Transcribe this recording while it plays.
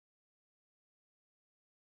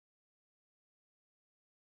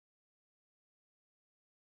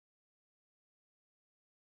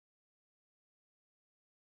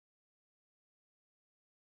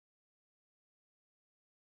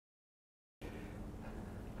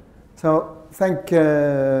So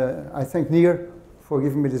I thank Neer for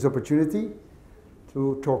giving me this opportunity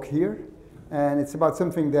to talk here. And it's about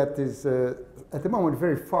something that is, at the moment,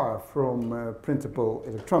 very far from printable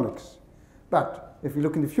electronics. But if we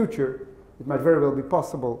look in the future, it might very well be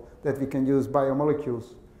possible that we can use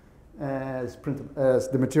biomolecules as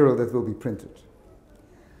the material that will be printed.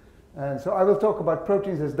 And so I will talk about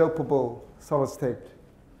proteins as dopable solid-state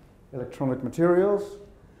electronic materials.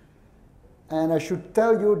 And I should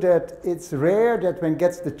tell you that it's rare that one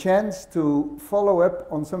gets the chance to follow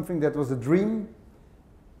up on something that was a dream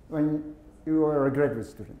when you were a graduate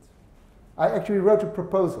student. I actually wrote a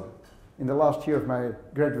proposal in the last year of my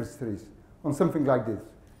graduate studies on something like this.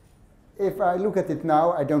 If I look at it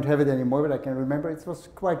now, I don't have it anymore, but I can remember it was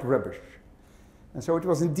quite rubbish. And so it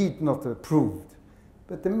was indeed not approved.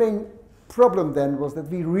 But the main problem then was that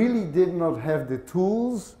we really did not have the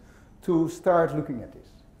tools to start looking at this.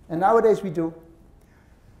 And nowadays we do,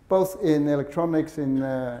 both in electronics and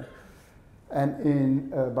in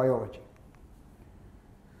biology.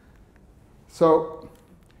 So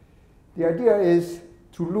the idea is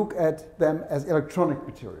to look at them as electronic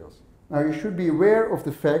materials. Now you should be aware of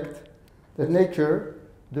the fact that nature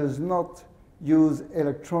does not use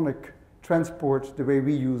electronic transport the way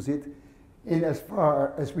we use it in as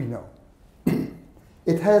far as we know.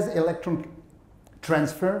 It has electron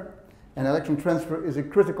transfer, and electron transfer is a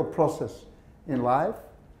critical process in life,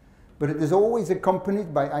 but it is always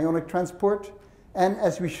accompanied by ionic transport, and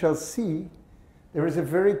as we shall see, there is a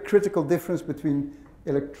very critical difference between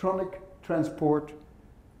electronic transport,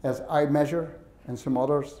 as I measure, and some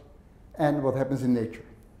others, and what happens in nature.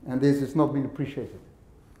 And this has not been appreciated.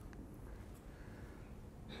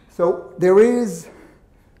 So there is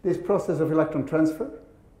this process of electron transfer,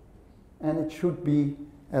 and it should be,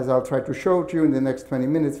 as I'll try to show to you in the next 20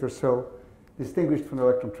 minutes or so, distinguished from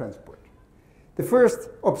electron transport. The first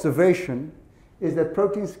observation is that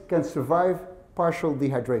proteins can survive partial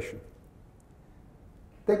dehydration.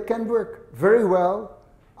 They can work very well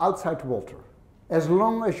outside water, as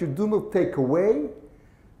long as you do not take away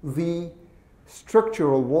the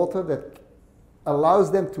structural water that allows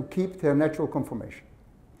them to keep their natural conformation.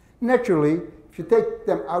 Naturally, if you take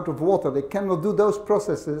them out of water, they cannot do those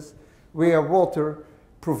processes where water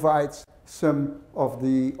provides some of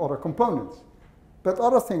the other components. But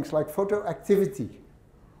other things like photoactivity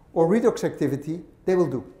or redox activity, they will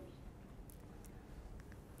do.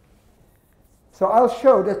 So I'll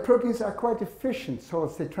show that proteins are quite efficient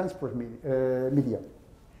solid-state transport media.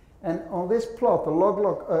 And on this plot, a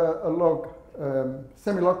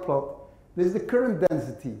semi-log plot, this is the current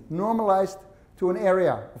density normalized to an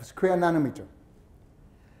area of a square nanometer.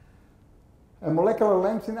 A molecular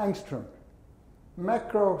length in angstrom.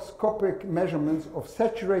 Macroscopic measurements of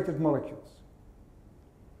saturated molecules.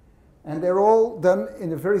 And they're all done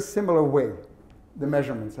in a very similar way, the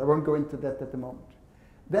measurements. I won't go into that at the moment.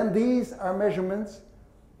 Then these are measurements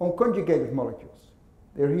on conjugated molecules.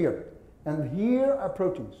 They're here. And here are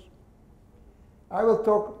proteins. I will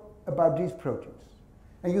talk about these proteins.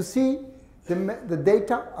 And you see the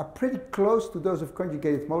data are pretty close to those of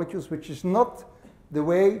conjugated molecules, which is not the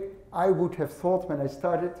way I would have thought when I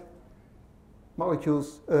started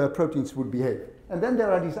proteins would behave. And then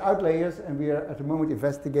there are these outliers, and we are at the moment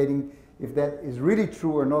investigating if that is really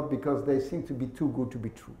true or not, because they seem to be too good to be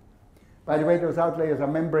true. By the way, those outliers are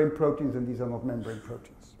membrane proteins, and these are not membrane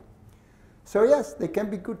proteins. So yes, they can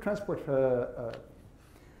be good transport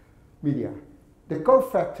media. The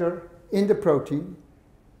cofactor in the protein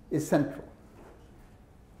is central.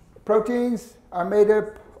 Proteins are made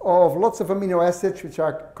up of lots of amino acids which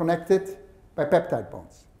are connected by peptide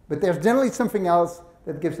bonds. But there's generally something else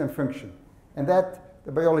that gives them function, and that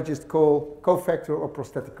the biologists call cofactor or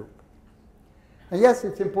prosthetic group. And yes,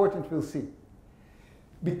 it's important, we'll see.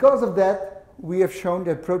 Because of that, we have shown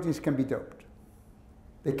that proteins can be doped.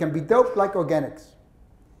 They can be doped like organics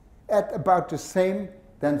at about the same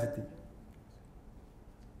density.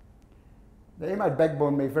 The amide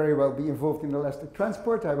backbone may very well be involved in elastic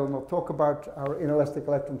transport. I will not talk about our inelastic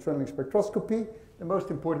electron tunneling spectroscopy. The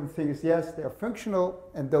most important thing is, yes, they are functional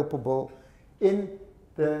and dopable in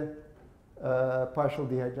the partial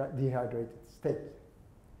dehydrated state.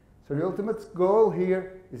 So the ultimate goal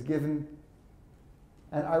here is given,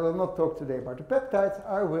 and I will not talk today about the peptides.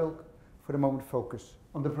 I will, for the moment, focus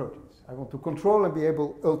on the proteins. I want to control and be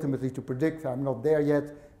able ultimately to predict. I'm not there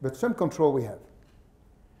yet, but some control we have.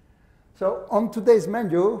 So on today's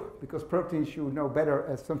menu, because proteins you know better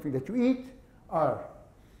as something that you eat, are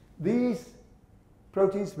these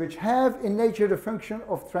proteins which have in nature the function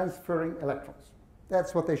of transferring electrons.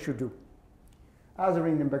 That's what they should do.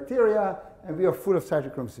 Azarine in bacteria, and we are full of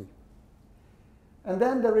cytochrome C. And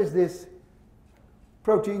then there is this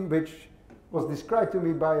protein which was described to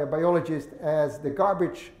me by a biologist as the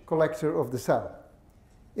garbage collector of the cell.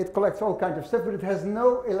 It collects all kinds of stuff, but it has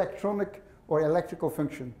no electronic or electrical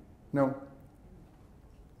function. No.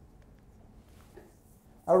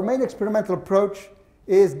 Our main experimental approach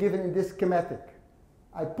is given in this schematic.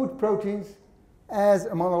 I put proteins as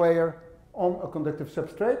a monolayer on a conductive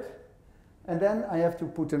substrate, and then I have to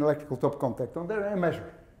put an electrical top contact on there and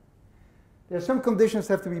measure. There are some conditions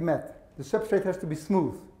that have to be met. The substrate has to be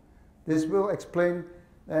smooth. This will explain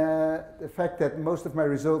the fact that most of my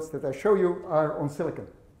results that I show you are on silicon.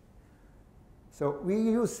 So we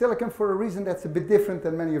use silicon for a reason that's a bit different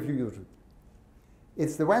than many of you use it.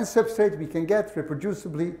 It's the one substrate we can get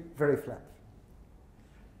reproducibly very flat.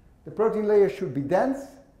 The protein layer should be dense,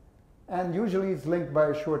 and usually it's linked by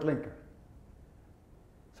a short linker.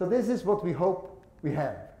 So this is what we hope we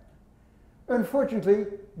have. Unfortunately,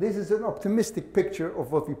 this is an optimistic picture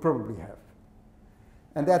of what we probably have.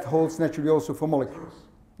 And that holds naturally also for molecules.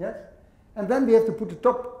 Yes? And then we have to put a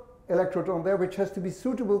top electrode on there, which has to be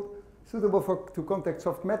suitable to contact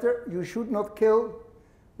soft matter. You should not kill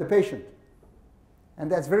the patient.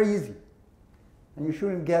 And that's very easy. And you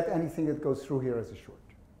shouldn't get anything that goes through here as a short.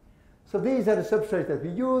 So these are the substrates that we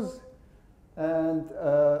use, and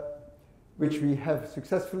which we have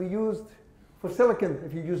successfully used. For silicon,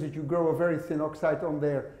 if you use it, you grow a very thin oxide on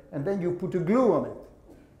there, and then you put a glue on it,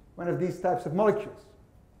 one of these types of molecules.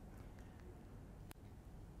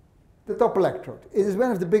 The top electrode. It is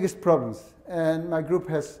one of the biggest problems, and my group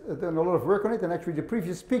has done a lot of work on it, and actually the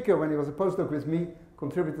previous speaker, when he was a postdoc with me,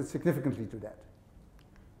 contributed significantly to that.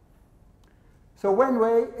 So one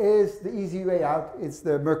way is the easy way out. It's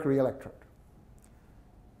the mercury electrode.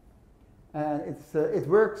 And it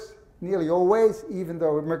works nearly always, even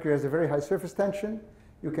though mercury has a very high surface tension.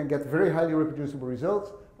 You can get very highly reproducible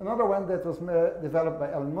results. Another one that was developed by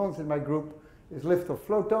Alan Mons in my group is lift-off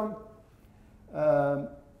float-on,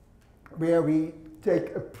 where we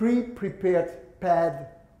take a pre-prepared pad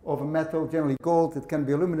of a metal, generally gold. It can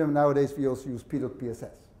be aluminum. Nowadays, we also use P.PSS.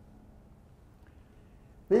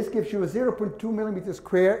 This gives you a 0.2 millimeter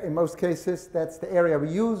square in most cases. That's the area we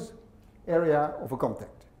use, area of a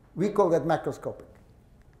contact. We call that macroscopic.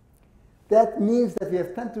 That means that we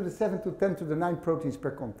have 10 to the 7 to 10 to the 9 proteins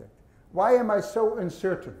per contact. Why am I so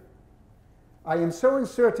uncertain? I am so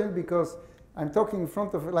uncertain because I'm talking in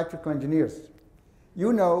front of electrical engineers.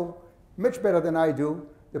 You know much better than I do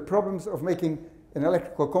the problems of making an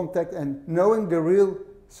electrical contact and knowing the real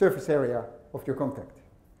surface area of your contact.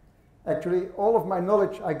 Actually, all of my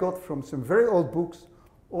knowledge I got from some very old books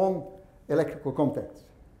on electrical contacts.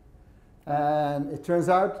 And it turns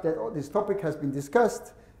out that this topic has been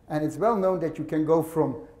discussed, and it's well known that you can go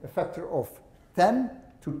from a factor of 10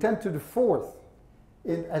 to 10 to the 4th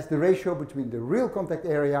as the ratio between the real contact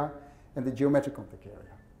area and the geometric contact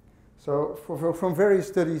area. So from various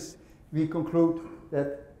studies, we conclude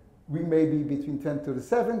that we may be between 10 to the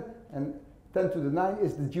 7 and 10 to the 9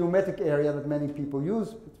 is the geometric area that many people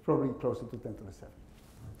use. It's probably closer to 10 to the 7.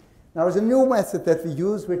 Now, there's a new method that we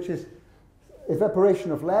use, which is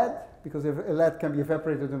evaporation of lead, because lead can be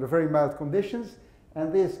evaporated under very mild conditions.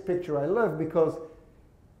 And this picture I love because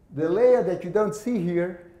the layer that you don't see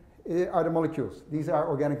here are the molecules. These are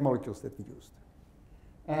organic molecules that we used.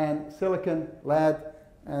 And silicon, lead,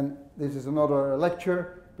 and this is another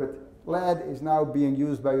lecture, but lead is now being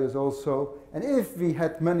used by us also. And if we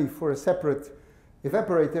had money for a separate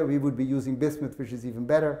evaporator, we would be using bismuth, which is even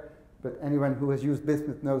better. But anyone who has used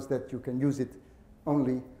bismuth knows that you can use it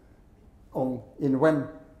only in one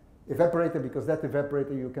evaporator, because that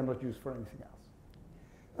evaporator you cannot use for anything else.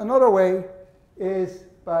 Another way is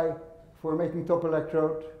for making top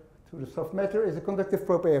electrode to the soft matter is a conductive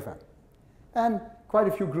probe AFM. And quite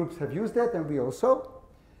a few groups have used that, and we also.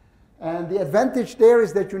 And the advantage there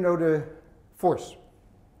is that you know the force.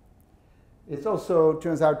 It also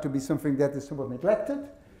turns out to be something that is somewhat neglected.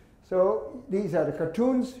 So these are the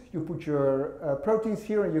cartoons. You put your proteins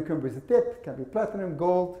here, and you come with a tip. It can be platinum,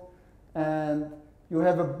 gold, and you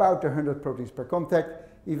have about 100 proteins per contact,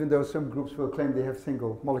 even though some groups will claim they have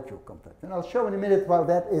single molecule contact. And I'll show in a minute why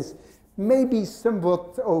that is maybe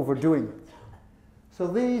somewhat overdoing it. So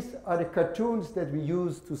these are the cartoons that we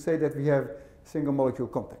use to say that we have single molecule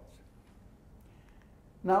contacts.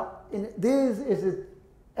 Now, this is an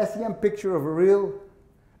SEM picture of a real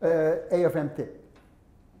AFM tip,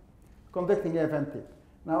 conducting AFM tip.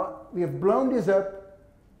 Now, we have blown this up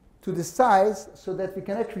to the size so that we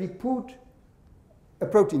can actually put a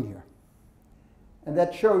protein here. And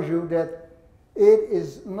that shows you that it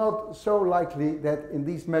is not so likely that in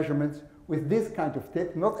these measurements with this kind of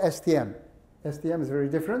tip, not STM. STM is very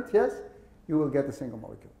different, yes? you will get a single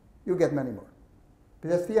molecule. You get many more.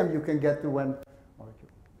 With STM, you can get to one molecule.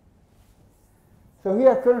 So here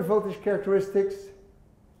are current voltage characteristics,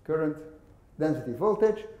 current density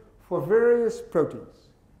voltage, for various proteins.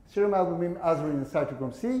 Serum albumin, azurin, and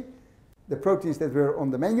cytochrome C, the proteins that were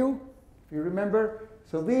on the menu, if you remember.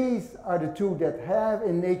 So these are the two that have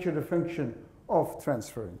in nature the function of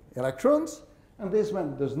transferring electrons, and this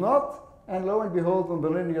one does not. And lo and behold, on the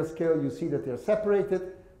linear scale, you see that they're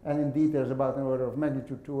separated, and indeed there's about an order of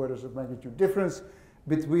magnitude, 2 orders of magnitude difference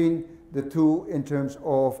between the two in terms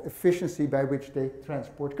of efficiency by which they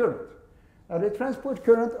transport current. Now they transport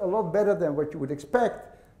current a lot better than what you would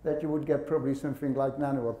expect, that you would get probably something like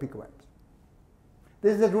nano or picoamps.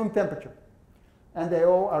 This is at room temperature, and they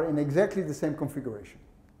all are in exactly the same configuration.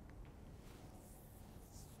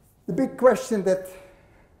 The big question that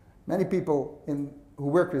many people who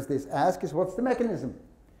work with this ask is, what's the mechanism?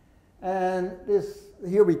 And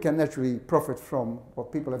here we can naturally profit from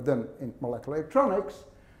what people have done in molecular electronics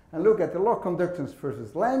and look at the log conductance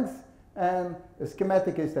versus length. And the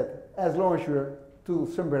schematic is that as long as you're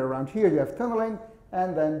to somewhere around here, you have tunneling,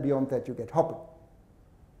 and then beyond that you get hopping.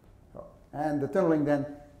 And the tunneling then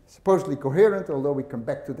is supposedly coherent, although we come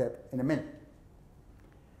back to that in a minute.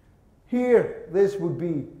 Here, this would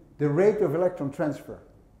be the rate of electron transfer,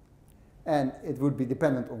 and it would be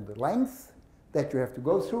dependent on the length that you have to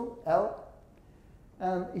go through, L.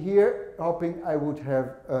 And here, hopping, I would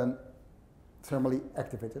have a thermally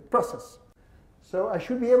activated process. So I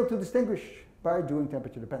should be able to distinguish by doing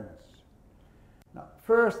temperature dependence. Now,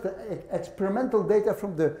 first, the experimental data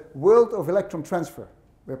from the world of electron transfer,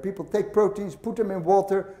 where people take proteins, put them in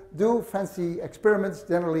water, do fancy experiments,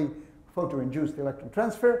 generally photo-induced electron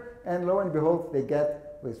transfer, and lo and behold, they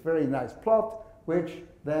get this very nice plot, which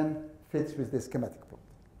then fits with this schematic plot.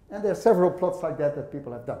 And there are several plots like that that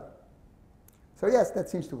people have done. So yes, that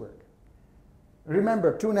seems to work.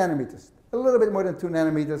 Remember, 2 nanometers, a little bit more than 2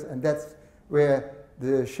 nanometers, and that's where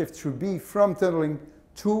the shift should be from tunneling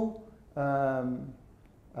to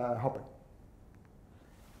hopping.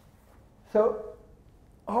 So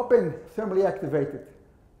hopping, thermally activated,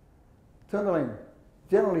 tunneling,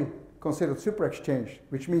 generally considered superexchange,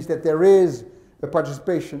 which means that there is a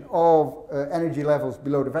participation of energy levels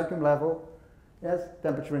below the vacuum level, yes,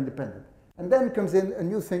 temperature independent. And then comes in a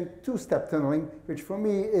new thing, 2-step tunneling, which for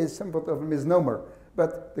me is somewhat of a misnomer,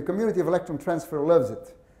 but the community of electron transfer loves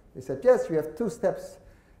it. They said, yes, we have 2 steps,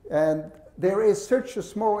 and there is such a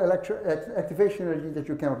small activation energy that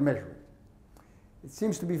you cannot measure it. It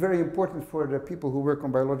seems to be very important for the people who work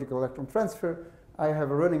on biological electron transfer. I have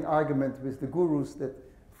a running argument with the gurus that,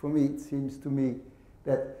 for me, it seems to me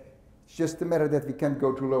that it's just a matter that we can't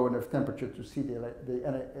go to low enough temperature to see the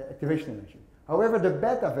activation energy. However, the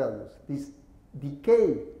beta values, these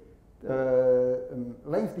decay,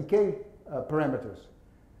 length decay parameters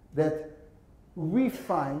that we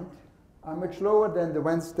find are much lower than the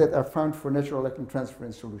ones that are found for natural electron transfer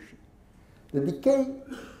in solution. The decay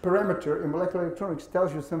parameter in molecular electronics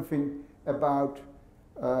tells you something about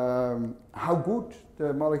how good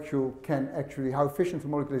the molecule can actually, how efficient the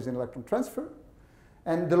molecule is in electron transfer.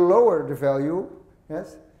 And the lower the value,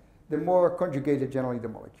 yes, the more conjugated generally the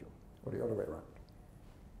molecule, or the other way around.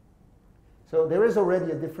 So there is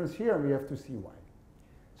already a difference here, and we have to see why.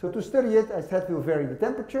 So to study it, I said we'll vary the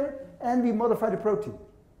temperature, and we modify the protein.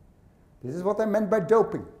 This is what I meant by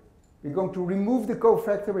doping. We're going to remove the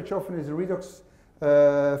cofactor, which often is a redox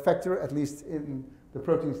factor, at least in the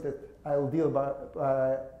proteins that I'll deal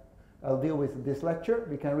with in this lecture.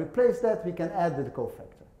 We can replace that, we can add the cofactor.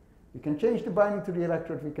 We can change the binding to the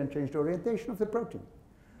electrode, we can change the orientation of the protein.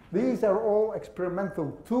 These are all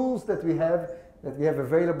experimental tools that we have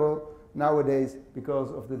available nowadays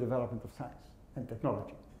because of the development of science and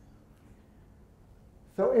technology.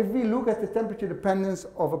 So if we look at the temperature dependence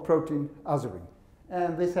of a protein azurin,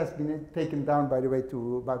 and this has been taken down, by the way,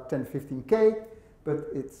 to about 10, 15 K, but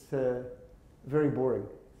it's very boring.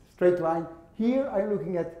 Straight line. Here I'm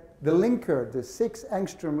looking at the linker, the 6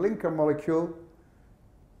 angstrom linker molecule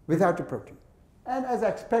without the protein. And as I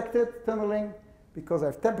expected, tunneling, because I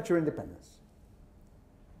have temperature independence.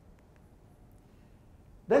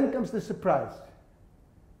 Then comes the surprise.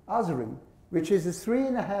 Azurin, which is a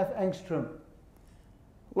 3.5 angstrom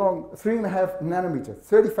long, 3.5 nanometer,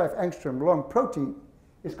 35 angstrom long protein,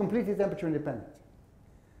 is completely temperature independent.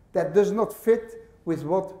 That does not fit with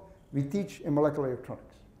what we teach in molecular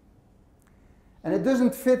electronics. And it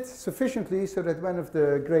doesn't fit sufficiently so that one of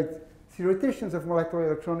the great theoreticians of molecular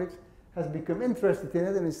electronics has become interested in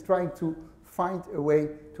it and is trying to find a way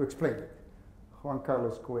to explain it. Juan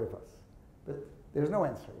Carlos Cuevas. But there's no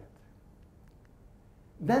answer yet.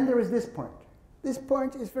 Then there is this point. This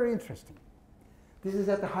point is very interesting. This is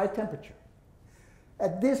at a high temperature.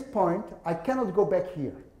 At this point, I cannot go back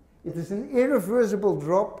here. It is an irreversible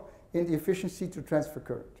drop in the efficiency to transfer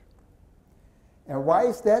current. And why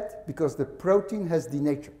is that? Because the protein has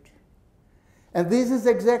denatured. And this is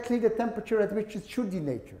exactly the temperature at which it should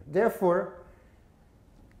denature. Therefore,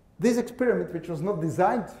 this experiment, which was not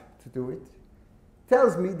designed to do it,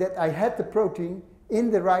 tells me that I had the protein in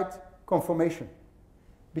the right conformation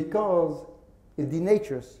because it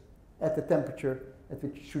denatures at the temperature at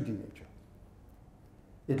which it should denature.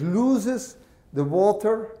 It loses the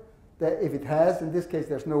water that if it has, in this case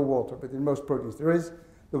there's no water, but in most proteins there is,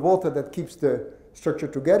 the water that keeps the structure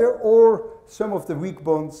together, or some of the weak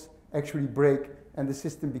bonds actually break and the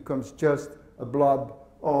system becomes just a blob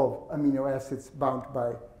of amino acids bound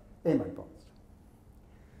by amide bonds.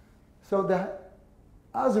 So the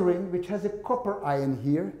azurin, which has a copper ion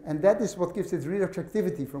here, and that is what gives its redox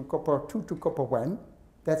activity from copper 2 to copper 1.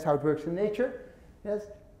 That's how it works in nature. Yes,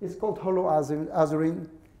 it's called holoazurin.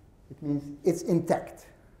 It means it's intact.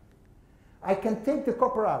 I can take the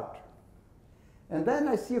copper out, and then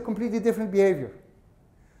I see a completely different behavior.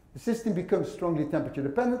 The system becomes strongly temperature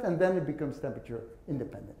dependent, and then it becomes temperature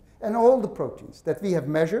independent. And all the proteins that we have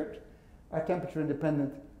measured are temperature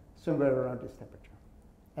independent somewhere around this temperature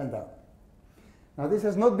and down. Now, this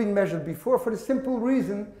has not been measured before for the simple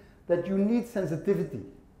reason that you need sensitivity.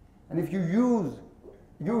 And if you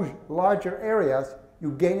use larger areas,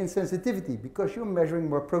 you gain in sensitivity because you're measuring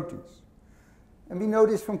more proteins. And we know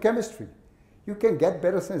this from chemistry. You can get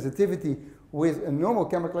better sensitivity with a normal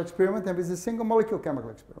chemical experiment than with a single molecule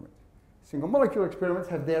chemical experiment. Single molecule experiments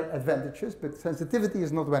have their advantages, but sensitivity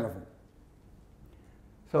is not one of them.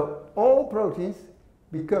 So all proteins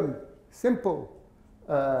become simple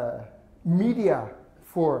media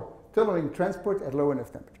for tunneling transport at low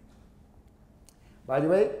enough temperatures. By the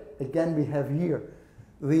way, again, we have here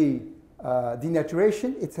the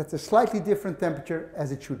denaturation. It's at a slightly different temperature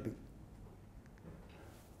as it should be.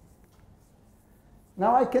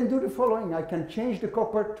 Now I can do the following. I can change the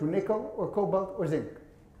copper to nickel or cobalt or zinc.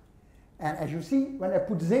 And as you see, when I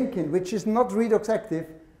put zinc in, which is not redox active,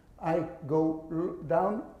 I go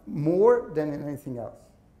down more than in anything else.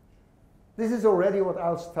 This is already what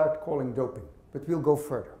I'll start calling doping, but we'll go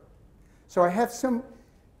further. So I have some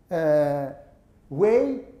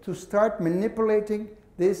way to start manipulating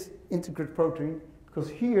this integrate protein, because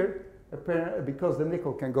here, because the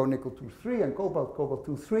nickel can go nickel 2,3 and cobalt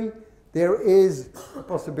 2,3, there is a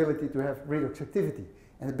possibility to have redox activity.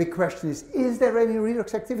 And the big question is there any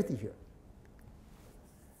redox activity here?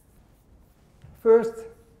 First,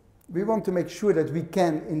 we want to make sure that we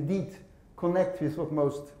can indeed connect with what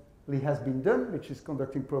mostly has been done, which is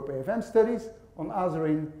conducting probe AFM studies on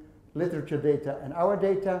azurin, literature data, and our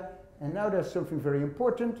data. And now there's something very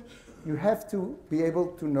important. You have to be able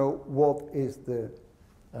to know what is the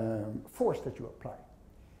force that you apply.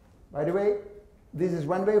 By the way, this is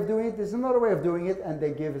one way of doing it. There's another way of doing it, and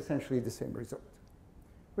they give essentially the same result,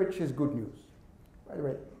 which is good news. By the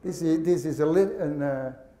way, this is a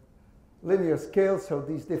linear scale, so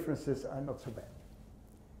these differences are not so bad.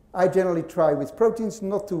 I generally try with proteins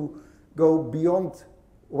not to go beyond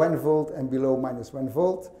 1 volt and below -1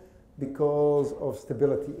 volt because of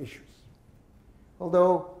stability issues.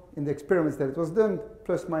 Although in the experiments that it was done,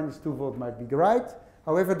 ±2 volt might be right.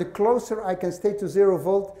 However, the closer I can stay to 0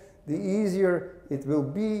 volt, the easier it will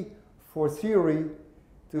be for theory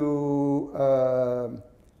to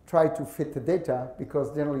try to fit the data,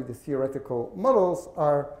 because generally the theoretical models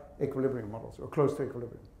are equilibrium models, or close to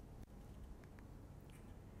equilibrium.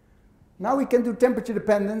 Now we can do temperature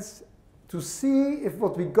dependence to see if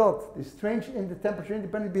what we got, this strange in the temperature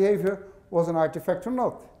independent behavior, was an artifact or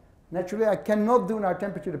not. Naturally, I cannot do our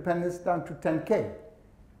temperature dependence down to 10K.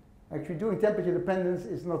 Actually, doing temperature dependence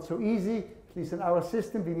is not so easy. At least in our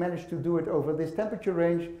system, we managed to do it over this temperature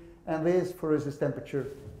range, and this for us is temperature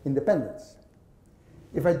independence.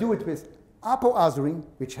 If I do it with apoazurin,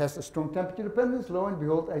 which has a strong temperature dependence, lo and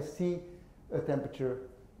behold, I see a temperature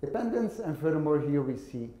dependence, and furthermore, here we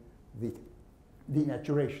see the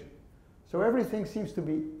denaturation. So everything seems to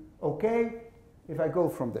be okay if I go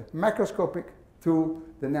from the macroscopic to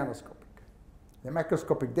the nanoscopic. The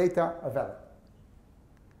macroscopic data are valid.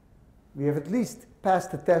 We have at least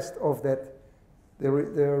passed the test of that the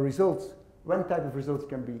results, one type of results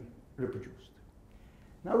can be reproduced.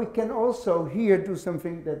 Now we can also here do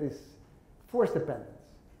something that is force dependence.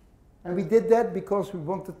 And we did that because we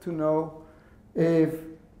wanted to know if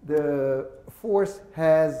the force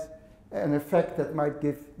has an effect that might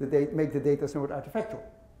make the data somewhat artifactual.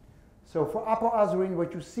 So for apoazurin,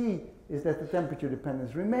 what you see is that the temperature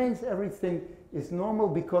dependence remains. Everything is normal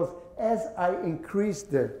because as I increase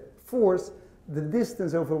the force, the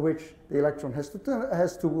distance over which the electron has to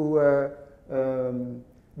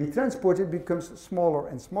be transported becomes smaller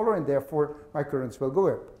and smaller, and therefore my currents will go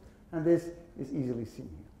up. And this is easily seen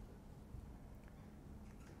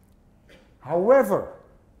here. However,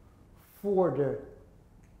 for the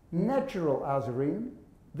natural azurine,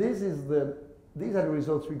 these are the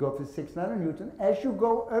results we got with 6 nanonewton. As you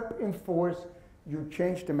go up in force, you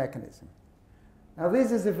change the mechanism. Now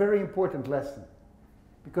this is a very important lesson,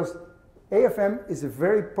 because AFM is a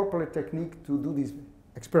very popular technique to do these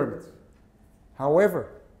experiments. However,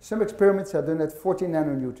 some experiments are done at 40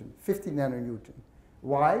 nanonewton, 50 nanonewton.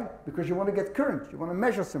 Why? Because you want to get current, you want to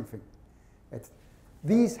measure something. At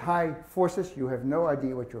these high forces, you have no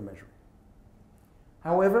idea what you're measuring.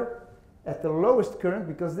 However, at the lowest current,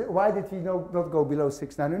 because why did we not go below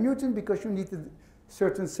 6 nanonewton? Because you need a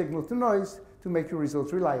certain signal to noise to make your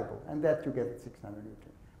results reliable, and that you get at 6 nanonewton.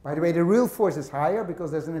 By the way, the real force is higher because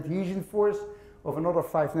there's an adhesion force of another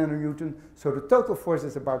 5 nanonewton, so the total force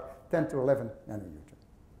is about 10 to 11 nanonewton.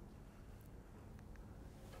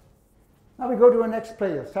 Now we go to our next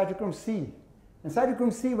player, cytochrome C. And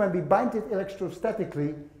cytochrome C, when we bind it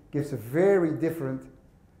electrostatically, gives a very different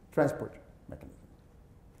transport mechanism.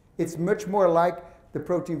 It's much more like the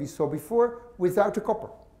protein we saw before without the copper.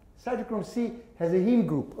 Cytochrome C has a heme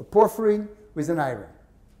group, a porphyrin with an iron.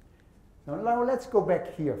 So now let's go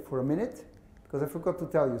back here for a minute, because I forgot to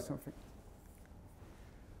tell you something.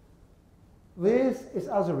 This is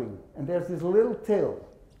azurine, and there's this little tail.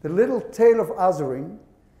 The little tail of azurine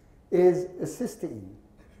is a cysteine.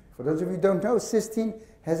 For those of you who don't know, cysteine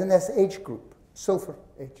has an SH group, sulfur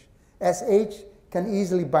H. SH can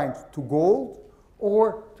easily bind to gold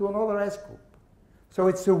or to another S group. So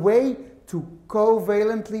it's a way to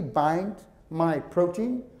covalently bind my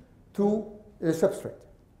protein to the substrate.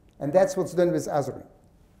 And that's what's done with azurine.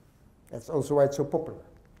 That's also why it's so popular.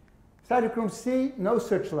 Cytochrome C, no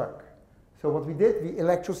such luck. So what we did, we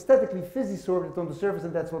electrostatically physisorbed it on the surface,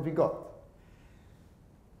 and that's what we got.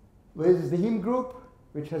 This is the heme group,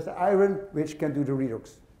 which has the iron, which can do the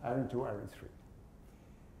redox, iron 2, iron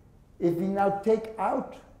 3. If we now take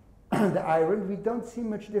out the iron, we don't see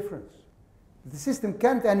much difference. The system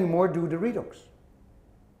can't anymore do the redox.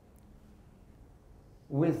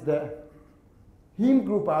 With the heme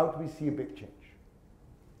group out, we see a big change.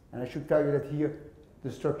 And I should tell you that here,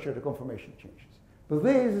 the structure, the conformation changes. But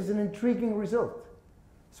this is an intriguing result.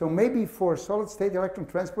 So maybe for solid-state electron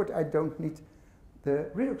transport, I don't need the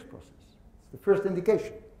redox process. It's the first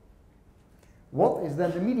indication. What is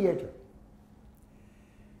then the mediator?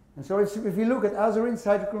 And so if we look at azurine,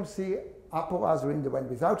 cytochrome C, apoazurine, the one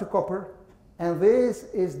without the copper, and this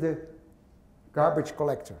is the garbage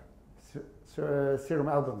collector, serum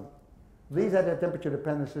albumin. These are the temperature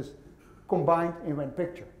dependencies combined in one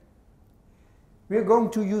picture. We are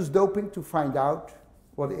going to use doping to find out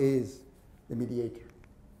what is the mediator.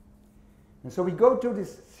 And so we go to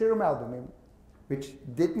this serum albumin, which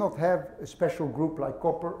did not have a special group like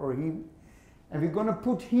copper or heme, and we're going to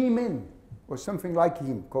put heme in, or something like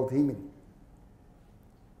heme, called hemine.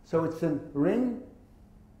 So it's a ring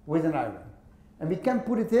with an iron. And we can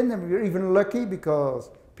put it in, and we're even lucky because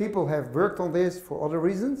people have worked on this for other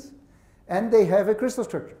reasons, and they have a crystal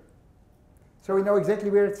structure. So we know exactly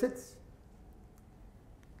where it sits.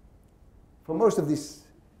 For most of these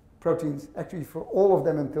proteins, actually for all of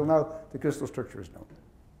them until now, the crystal structure is known.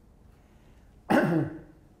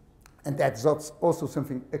 And that's also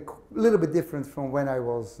something a little bit different from when I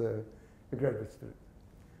was a graduate student.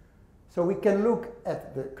 So we can look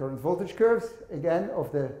at the current voltage curves, again,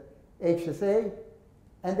 of the HSA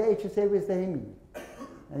and the HSA with the hemine.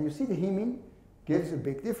 And you see the hemine gives a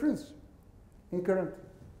big difference in current.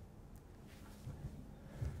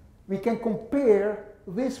 We can compare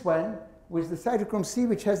this one with the cytochrome C,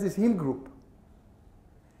 which has this heme group.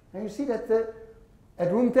 And you see that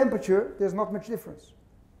at room temperature, there's not much difference.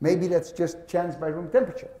 Maybe that's just chance by room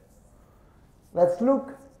temperature. Let's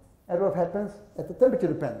look at what happens at the temperature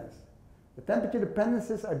dependence. The temperature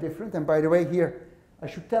dependencies are different, and by the way, here, I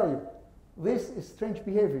should tell you, this is strange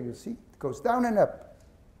behavior, you see? It goes down and up.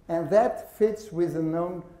 And that fits with a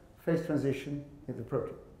known phase transition in the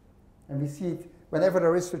protein. And we see it whenever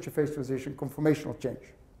there is such a phase transition, conformational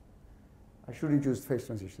change. I shouldn't use phase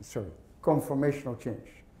transition, sorry. Conformational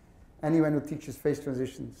change. Anyone who teaches phase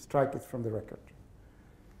transition, strike it from the record.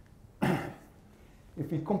 If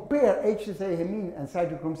we compare HSA hemine and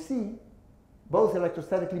cytochrome C, both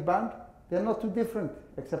electrostatically bound, they're not too different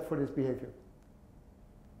except for this behavior.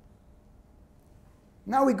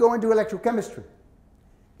 Now we go into electrochemistry.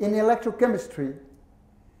 In electrochemistry,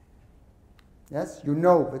 yes, you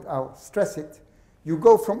know, but I'll stress it, you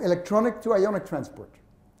go from electronic to ionic transport.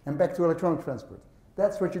 and back to electronic transport.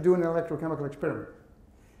 That's what you do in an electrochemical experiment.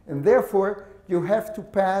 And therefore, you have to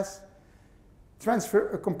transfer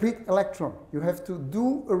a complete electron. You have to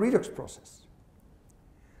do a redox process.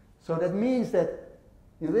 So that means that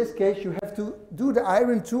in this case, you have to do the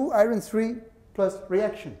iron 2, iron 3 plus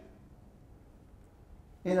reaction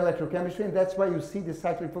in electrochemistry, and that's why you see the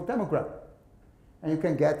cyclic voltammogram. And you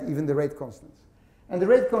can get even the rate constants. And the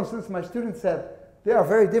rate constants, my students said, they are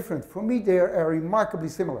very different. For me, they are remarkably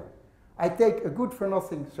similar. I take a good for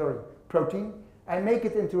nothing, protein. I make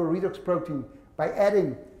it into a redox protein by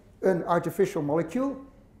adding an artificial molecule,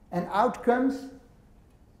 and out comes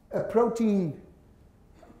a protein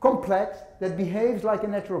complex that behaves like a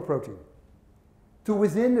natural protein to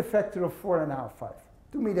within a factor of 4.5, 5.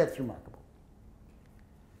 To me, that's remarkable.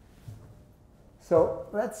 So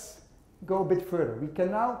let's go a bit further. We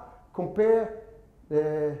can now compare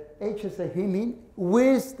the HSA hemine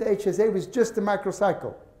with the HSA with just the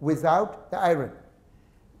microcycle, without the iron.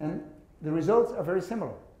 And the results are very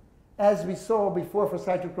similar, as we saw before for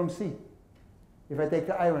cytochrome C, if I take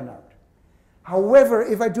the iron out. However,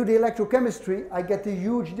 if I do the electrochemistry, I get a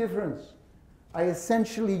huge difference. I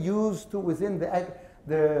essentially use to within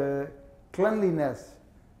the cleanliness,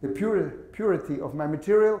 the purity of my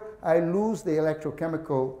material, I lose the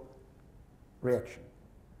electrochemical reaction.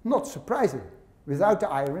 Not surprising. Without the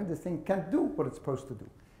iron, the thing can't do what it's supposed to do.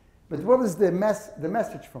 But what is the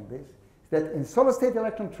message from this? Is that in solid-state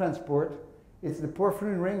electron transport, it's the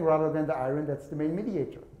porphyrin ring rather than the iron that's the main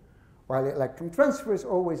mediator, while the electron transfer is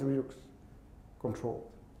always redox controlled.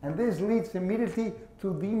 And this leads immediately to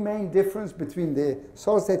the main difference between the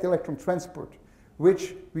solid-state electron transport,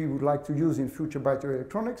 which we would like to use in future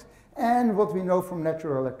bioelectronics, and what we know from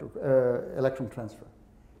natural electron transfer.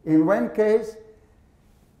 In one case,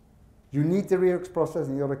 you need the redox process,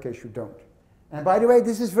 in the other case you don't. And by the way,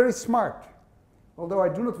 this is very smart, although I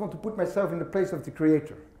do not want to put myself in the place of the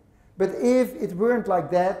creator. But if it weren't like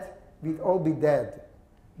that, we'd all be dead,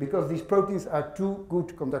 because these proteins are too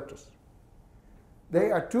good conductors. They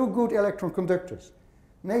are too good electron conductors.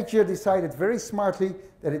 Nature decided very smartly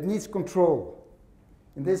that it needs control.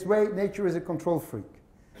 In this way, nature is a control freak.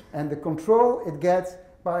 And the control it gets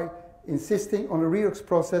by insisting on a redox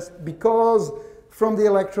process, because from the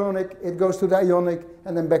electronic, it goes to the ionic,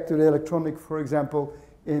 and then back to the electronic, for example,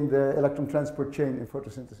 in the electron transport chain in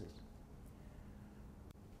photosynthesis.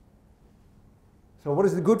 So what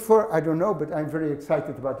is it good for? I don't know, but I'm very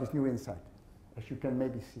excited about this new insight, as you can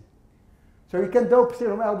maybe see. So you can dope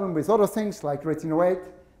serum albumin with other things like retinoate,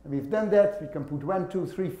 and we've done that. We can put 1, 2,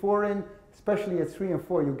 3, 4 in. Especially at 3 and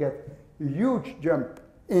 4, you get a huge jump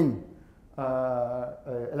in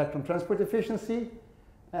electron transport efficiency.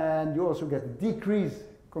 And you also get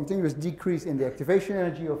continuous decrease in the activation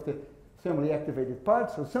energy of the thermally activated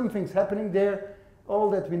parts. So something's happening there. All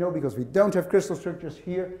that we know, because we don't have crystal structures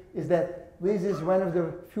here, is that this is one of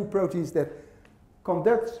the few proteins that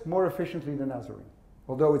conducts more efficiently than azurin,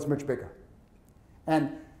 although it's much bigger.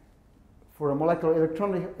 And for a molecular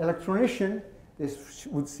electronician, this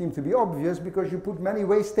would seem to be obvious, because you put many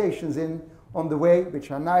way stations in on the way, which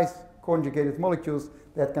are nice conjugated molecules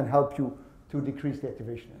that can help you to decrease the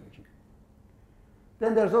activation energy.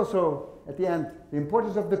 Then there's also, at the end, the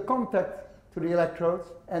importance of the contact to the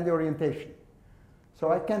electrodes and the orientation.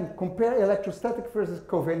 So I can compare electrostatic versus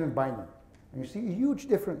covalent binding. And you see a huge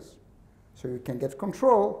difference. So you can get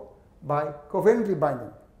control by covalently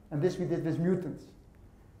binding. And this we did with mutants,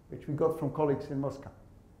 which we got from colleagues in Moscow.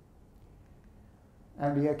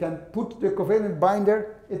 And we can put the covalent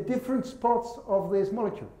binder at different spots of this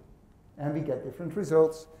molecule. And we get different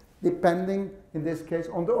results, depending, in this case,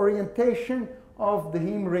 on the orientation of the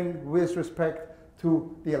heme ring with respect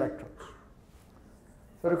to the electrons.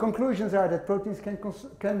 So the conclusions are that proteins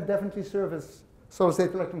can definitely serve as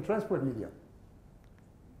solid-state electron transport media.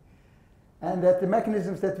 And that the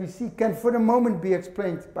mechanisms that we see can, for the moment, be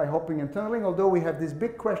explained by hopping and tunneling, although we have this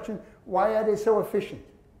big question, why are they so efficient?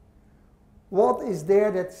 What is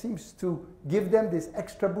there that seems to give them this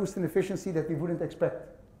extra boost in efficiency that we wouldn't expect?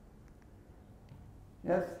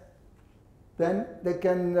 Yes? Then they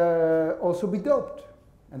can also be doped.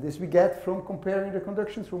 And this we get from comparing the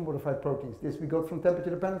conduction through modified proteins. This we got from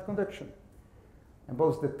temperature-dependent conduction. And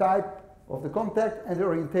both the type of the contact and the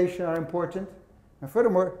orientation are important. And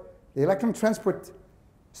furthermore, the electron transport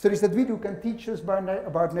studies that we do can teach us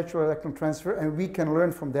about natural electron transfer, and we can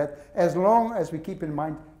learn from that, as long as we keep in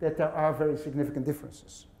mind that there are very significant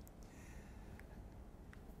differences.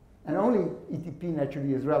 And only ETP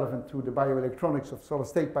naturally is relevant to the bioelectronics of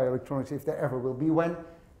solid-state bioelectronics, if there ever will be one.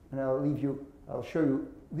 And I'll show you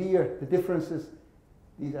here the differences.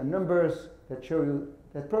 These are numbers that show you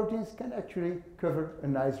that proteins can actually cover a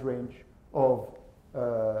nice range of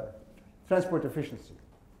transport efficiency.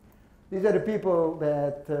 These are the people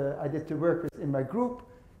that I did the work with in my group.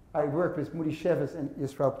 I work with Moody Chavez and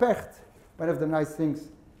Israel Pecht. One of the nice things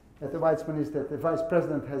at the Weizmann is that the vice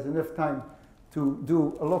president has enough time to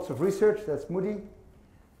do lots of research. That's Moody.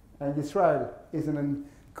 And Israel is a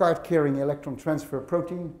card-carrying electron transfer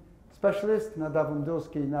protein specialist. Nadav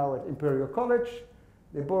Undolsky now at Imperial College.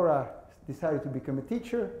 Deborah decided to become a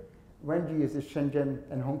teacher. Wenji is in Shenzhen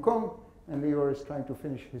and Hong Kong. And Lior is trying to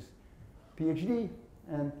finish his PhD.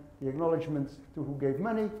 And the acknowledgements to who gave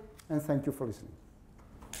money. And thank you for listening.